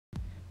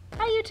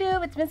Hi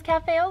YouTube, it's Miss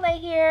Cafe Ole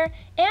here,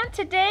 and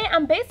today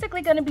I'm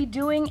basically going to be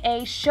doing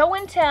a show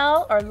and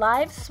tell or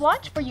live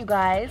swatch for you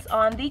guys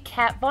on the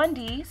Kat Von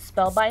D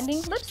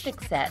Spellbinding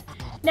lipstick set.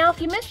 Now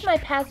if you missed my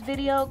past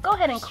video, go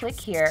ahead and click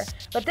here,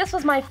 but this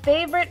was my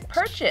favorite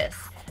purchase.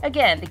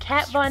 Again, the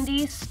Kat Von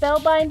D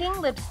Spellbinding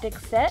lipstick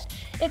set.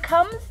 It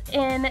comes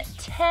in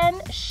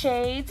 10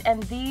 shades,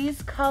 and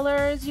these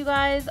colors, you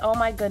guys, oh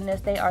my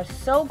goodness, they are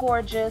so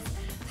gorgeous,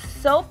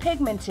 so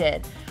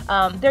pigmented.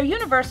 They're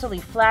universally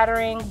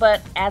flattering,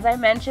 but as I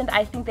mentioned,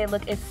 I think they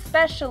look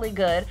especially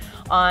good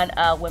on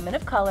women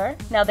of color.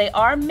 Now they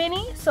are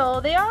mini, so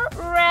they are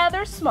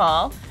rather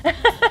small,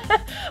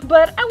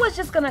 but I was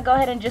just gonna go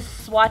ahead and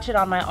just swatch it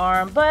on my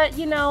arm, but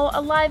you know,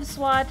 a live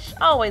swatch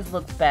always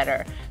looks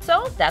better.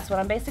 So that's what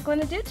I'm basically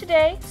gonna do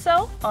today.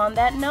 So on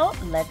that note,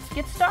 let's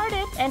get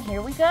started, and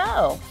here we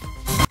go.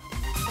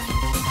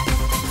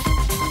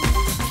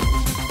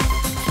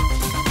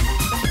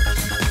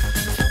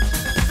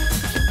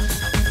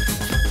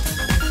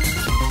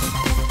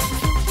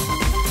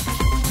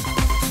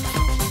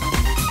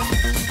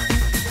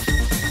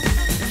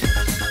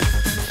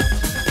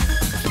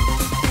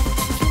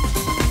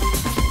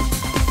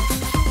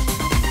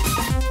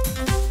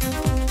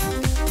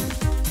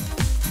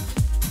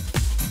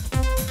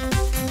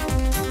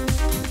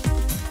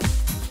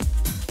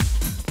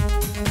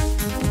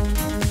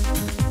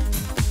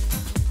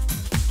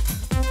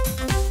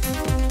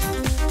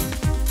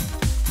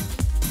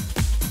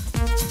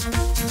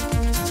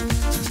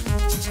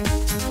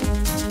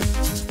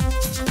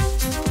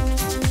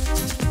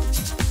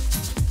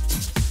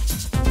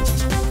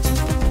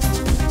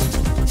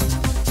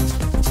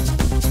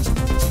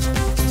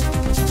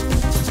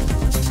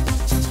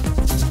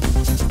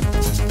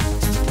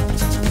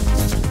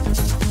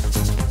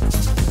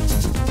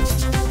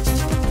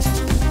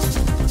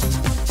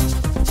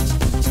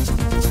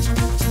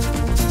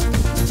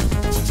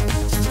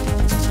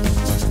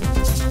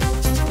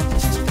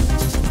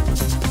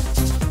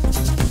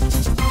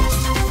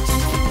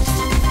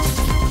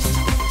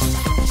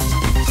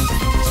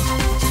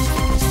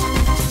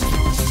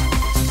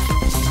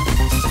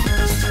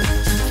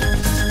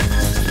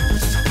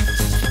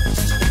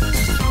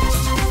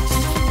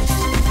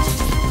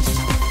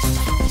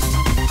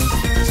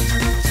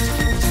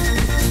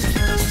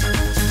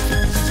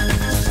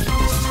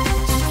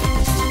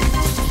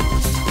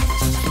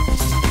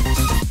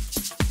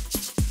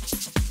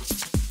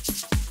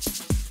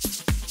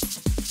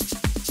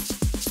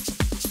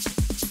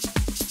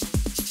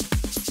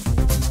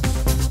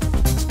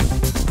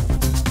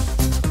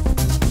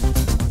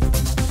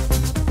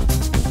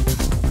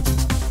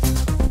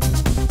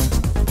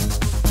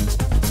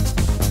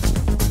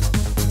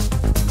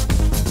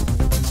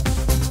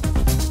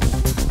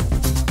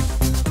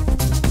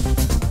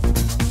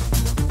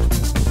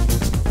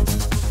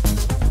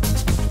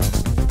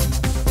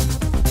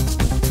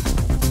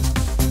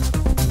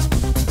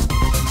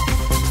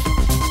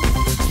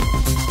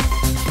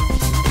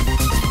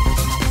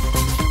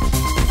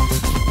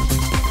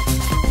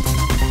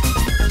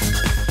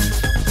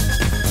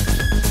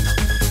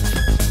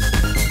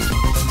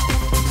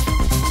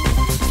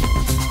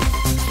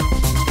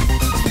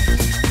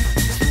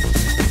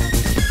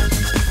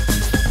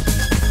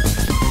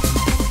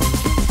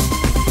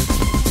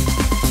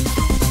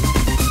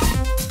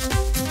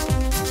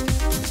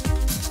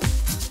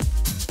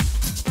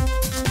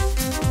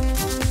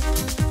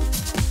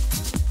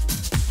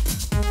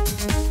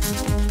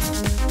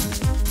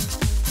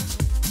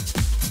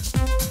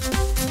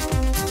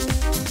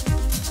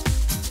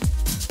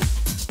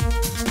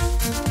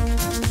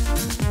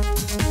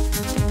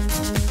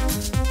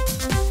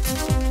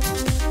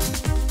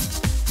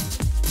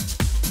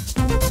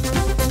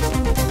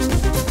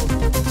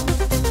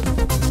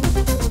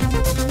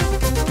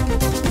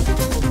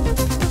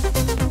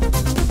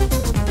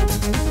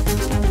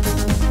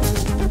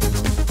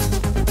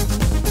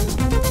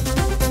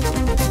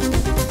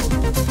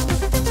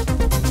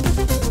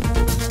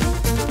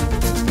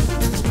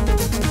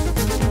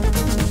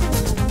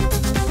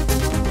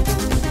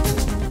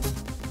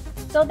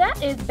 So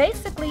that is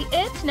basically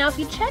it. Now if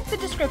you check the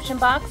description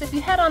box, if you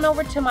head on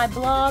over to my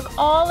blog,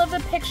 all of the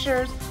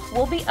pictures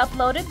will be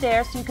uploaded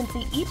there so you can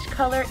see each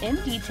color in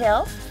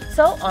detail.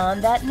 So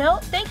on that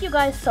note, thank you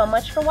guys so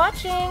much for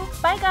watching.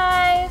 Bye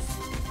guys!